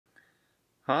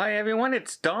Hi everyone,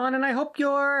 it's Don and I hope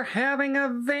you're having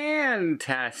a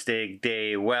fantastic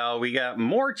day. Well, we got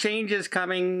more changes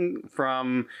coming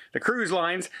from the cruise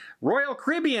lines. Royal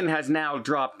Caribbean has now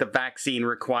dropped the vaccine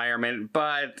requirement,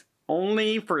 but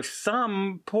only for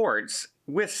some ports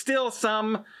with still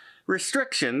some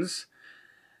restrictions.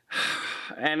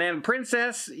 And then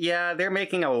Princess, yeah, they're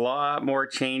making a lot more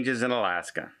changes in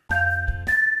Alaska.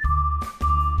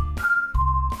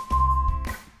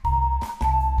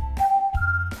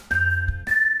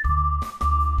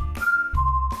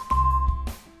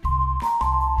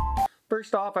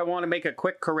 First off, I want to make a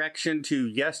quick correction to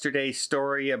yesterday's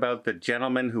story about the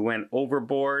gentleman who went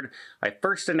overboard. I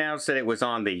first announced that it was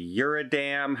on the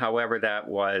Eurodam. However, that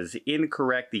was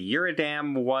incorrect. The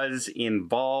Eurodam was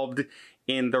involved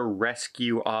in the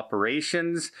rescue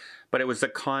operations, but it was the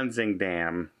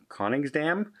Koningsdam.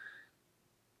 Koningsdam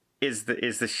is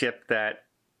the ship that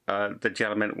the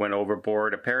gentleman went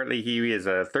overboard. Apparently, he is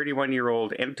a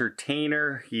 31-year-old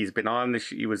entertainer. He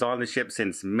was on the ship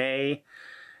since May.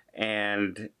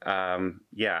 And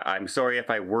yeah, I'm sorry if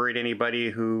I worried anybody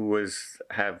who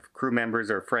have crew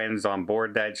members or friends on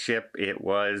board that ship. It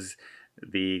was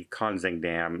the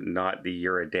Koningsdam, not the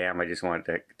Eurodam. I just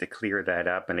wanted to clear that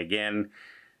up. And again,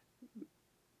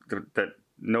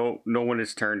 no one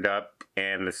has turned up,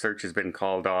 and the search has been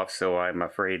called off. So I'm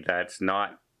afraid that's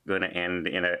not going to end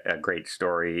in a great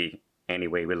story any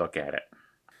way we look at it.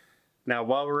 Now,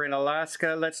 while we're in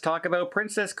Alaska, let's talk about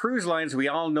Princess Cruise Lines. We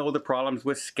all know the problems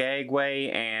with Skagway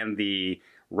and the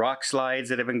rock slides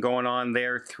that have been going on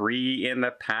there. 3 in the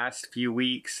past few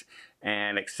weeks,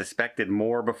 and it's suspected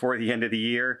more before the end of the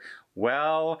year.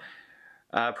 Well,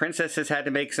 Princess has had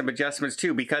to make some adjustments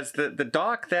too, because the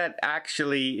dock that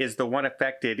actually is the one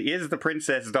affected is the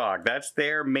Princess dock. That's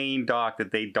their main dock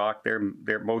that they dock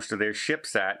most of their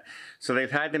ships at. So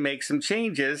they've had to make some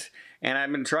changes, and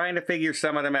I've been trying to figure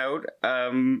some of them out.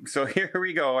 So here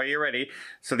we go. Are you ready?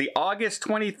 So the August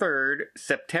 23rd,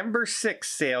 September 6th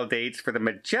sail dates for the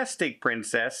Majestic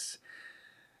Princess,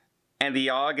 and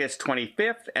the August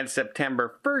 25th and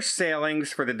September 1st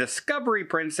sailings for the Discovery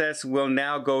Princess will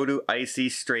now go to Icy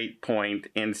Strait Point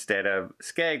instead of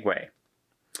Skagway.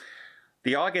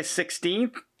 The August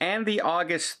 16th and the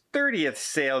August 30th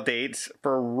sail dates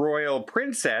for Royal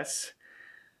Princess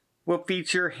will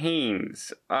feature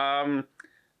Haines. Well,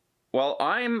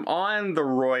 I'm on the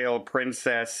Royal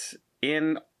Princess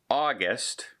in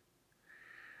August.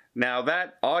 Now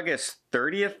that August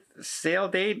 30th sail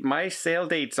date, my sail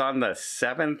date's on the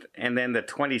 7th, and then the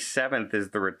 27th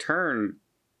is the return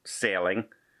sailing.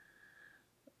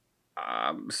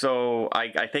 So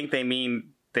I think they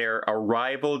mean their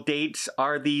arrival dates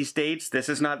are these dates. This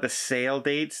is not the sail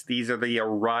dates. These are the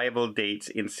arrival dates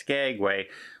in Skagway.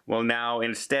 Well, now,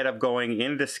 instead of going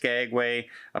into Skagway,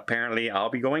 apparently I'll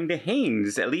be going to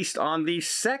Haines, at least on the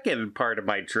second part of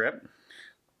my trip.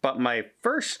 But my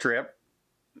first trip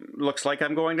looks like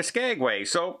I'm going to Skagway.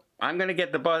 So I'm going to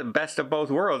get the best of both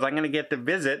worlds. I'm going to get to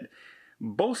visit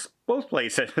both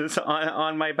places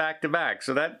on my back-to-back.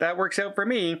 So that works out for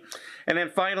me. And then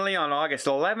finally on August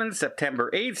 11th, September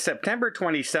 8th, September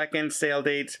 22nd sail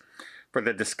dates for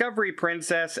the Discovery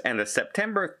Princess, and the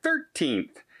September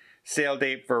 13th sail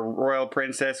date for Royal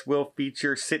Princess will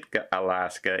feature Sitka,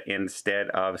 Alaska instead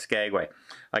of Skagway.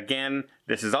 Again,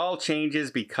 this is all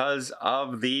changes because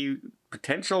of the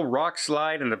potential rock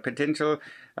slide and the potential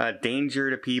danger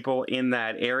to people in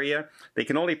that area. They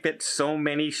can only fit so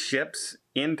many ships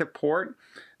into port.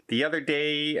 The other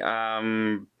day,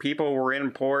 people were in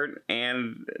port,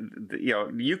 and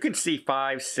you can see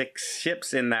 5, 6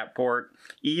 ships in that port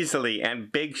easily,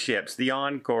 and big ships, the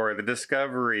Encore, the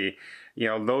Discovery,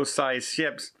 those size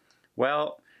ships.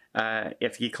 Well,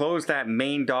 if you close that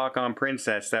main dock on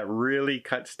Princess, that really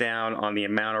cuts down on the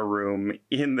amount of room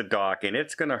in the dock, and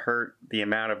it's going to hurt the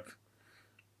amount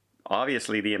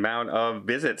of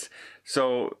visits.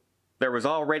 So there was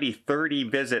already 30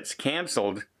 visits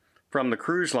canceled from the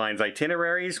cruise lines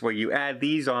itineraries. Well, you add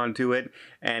these onto it,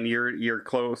 and you're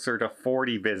closer to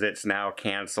 40 visits now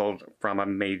canceled from a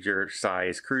major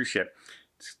size cruise ship.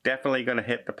 It's definitely going to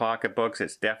hit the pocketbooks.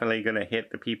 It's definitely going to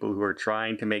hit the people who are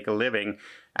trying to make a living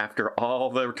after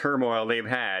all the turmoil they've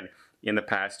had in the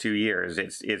past 2 years.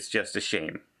 It's just a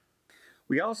shame.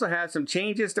 We also have some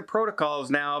changes to protocols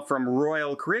now from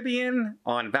Royal Caribbean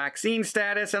on vaccine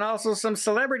status, and also some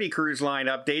Celebrity Cruise Line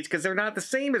updates, because they're not the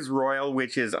same as Royal,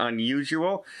 which is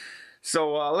unusual.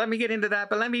 So let me get into that,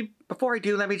 but before I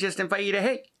do, let me just invite you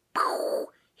to,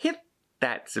 hit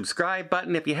that subscribe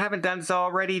button. If you haven't done so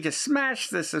already, just smash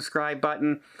the subscribe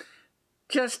button.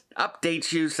 Just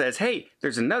updates you, says, hey,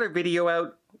 there's another video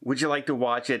out. would you like to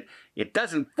watch it? It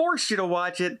doesn't force you to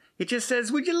watch it. It just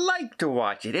says, would you like to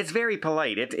watch it? It's very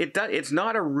polite. It's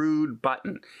not a rude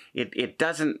button. It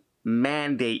doesn't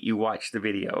mandate you watch the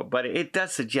video, but it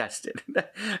does suggest it.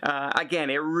 Again,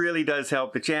 it really does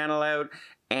help the channel out,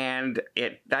 and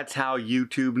that's how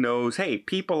YouTube knows, hey,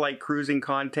 people like cruising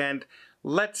content.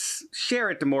 Let's share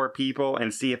it to more people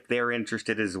and see if they're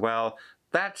interested as well.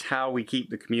 That's how we keep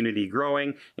the community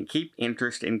growing and keep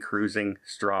interest in cruising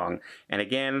strong. And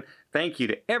again, thank you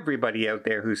to everybody out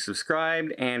there who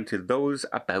subscribed and to those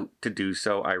about to do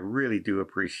so. I really do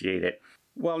appreciate it.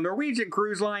 Well, Norwegian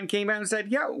Cruise Line came out and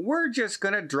said, yeah, we're just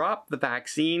going to drop the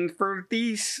vaccine for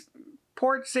these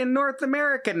ports in North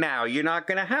America now. You're not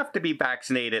going to have to be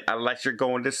vaccinated unless you're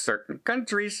going to certain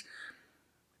countries.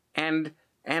 And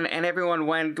everyone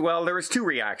went, well, there was two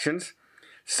reactions.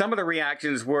 Some of the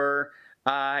reactions were,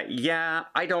 yeah,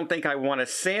 I don't think I want to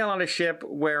sail on a ship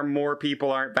where more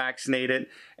people aren't vaccinated.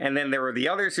 And then there were the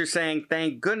others who are saying,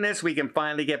 thank goodness we can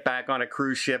finally get back on a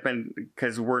cruise ship and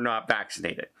because we're not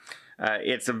vaccinated.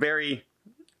 It's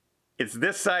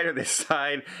this side or this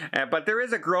side, but there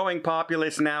is a growing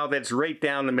populace now that's right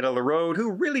down the middle of the road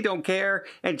who really don't care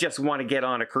and just want to get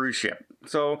on a cruise ship.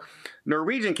 So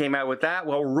Norwegian came out with that,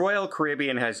 while Royal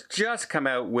Caribbean has just come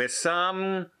out with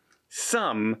some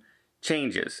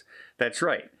changes. That's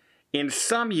right. In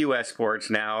some U.S.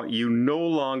 ports now, you no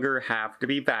longer have to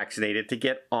be vaccinated to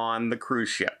get on the cruise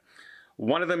ship.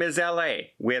 One of them is LA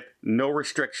with no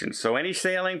restrictions. So any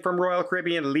sailing from Royal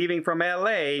Caribbean leaving from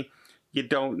LA, you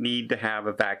don't need to have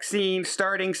a vaccine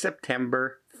starting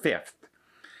September 5th.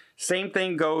 Same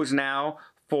thing goes now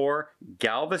for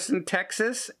Galveston,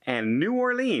 Texas and New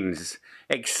Orleans,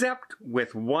 except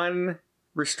with one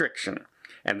restriction.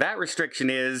 And that restriction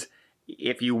is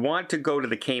if you want to go to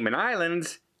the Cayman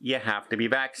Islands, you have to be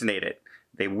vaccinated.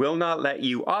 They will not let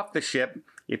you off the ship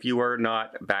if you are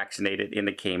not vaccinated in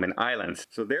the Cayman Islands.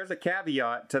 So there's a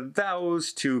caveat to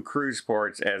those two cruise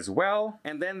ports as well.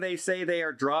 And then they say they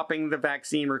are dropping the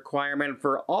vaccine requirement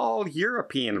for all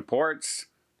European ports,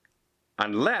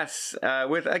 unless,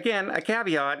 with again a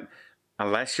caveat,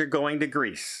 unless you're going to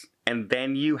Greece. And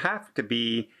then you have to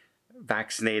be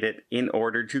vaccinated in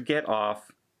order to get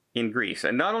off in Greece.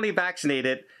 And not only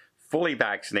vaccinated, fully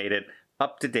vaccinated,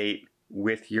 up to date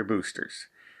with your boosters.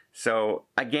 So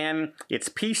again, it's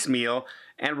piecemeal,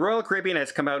 and Royal Caribbean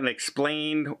has come out and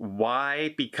explained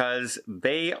why, because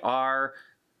they are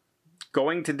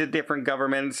going to the different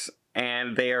governments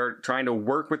and they are trying to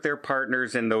work with their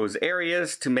partners in those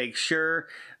areas to make sure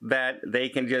that they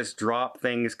can just drop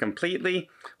things completely.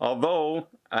 Although,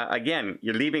 again,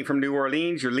 you're leaving from New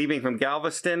Orleans, you're leaving from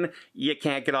Galveston, you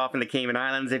can't get off in the Cayman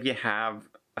Islands if you have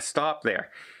a stop there.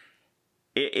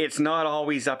 It's not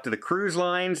always up to the cruise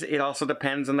lines. It also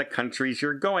depends on the countries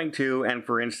you're going to. And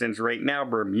for instance, right now,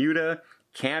 Bermuda,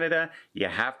 Canada, you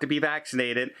have to be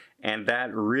vaccinated. And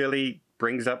that really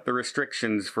brings up the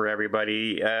restrictions for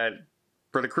everybody,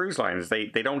 for the cruise lines. They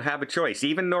don't have a choice.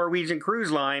 Even Norwegian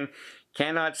Cruise Line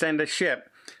cannot send a ship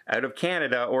out of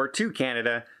Canada or to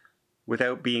Canada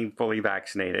without being fully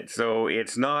vaccinated. So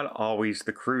it's not always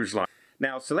the cruise line.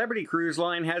 Now, Celebrity Cruise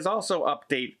Line has also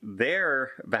updated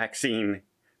their vaccine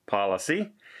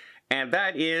policy, and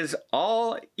that is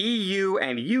all EU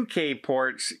and UK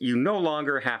ports, you no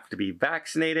longer have to be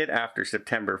vaccinated after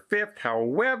September 5th.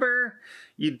 However,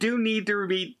 you do need to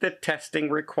meet the testing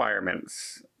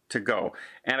requirements to go.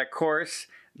 And of course,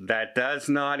 that does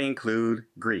not include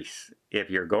Greece. If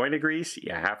you're going to Greece,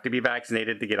 you have to be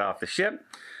vaccinated to get off the ship.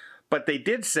 But they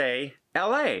did say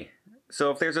LA. So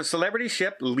if there's a celebrity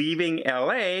ship leaving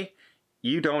LA,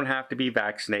 you don't have to be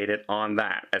vaccinated on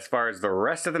that. As far as the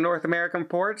rest of the North American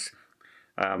ports,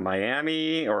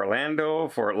 Miami, Orlando,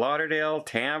 Fort Lauderdale,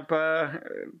 Tampa,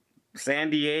 San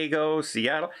Diego,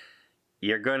 Seattle,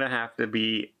 you're going to have to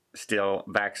be still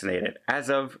vaccinated as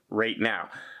of right now.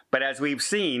 But as we've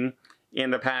seen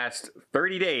in the past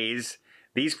 30 days,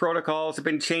 these protocols have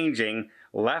been changing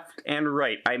left and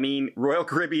right. I mean, Royal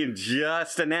Caribbean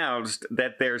just announced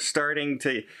that they're starting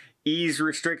to ease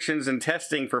restrictions and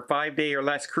testing for 5-day or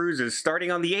less cruises starting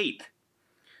on the 8th.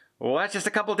 Well, that's just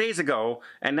a couple days ago,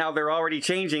 and now they're already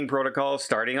changing protocols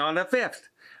starting on the 5th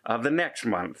of the next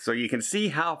month. So you can see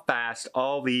how fast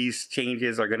all these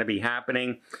changes are going to be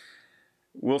happening.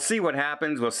 We'll see what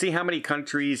happens. We'll see how many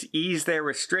countries ease their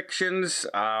restrictions.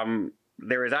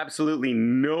 There is absolutely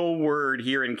no word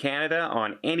here in Canada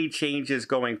on any changes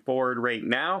going forward right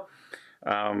now.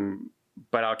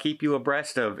 But I'll keep you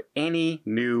abreast of any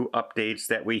new updates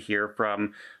that we hear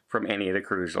from any of the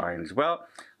cruise lines. Well,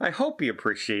 I hope you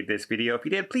appreciate this video. If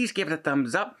you did, please give it a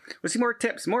thumbs up. We'll see more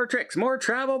tips, more tricks, more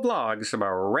travel blogs from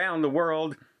around the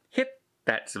world. Hit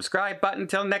that subscribe button.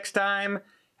 Till next time,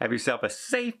 have yourself a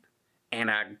safe and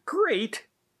a great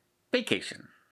vacation.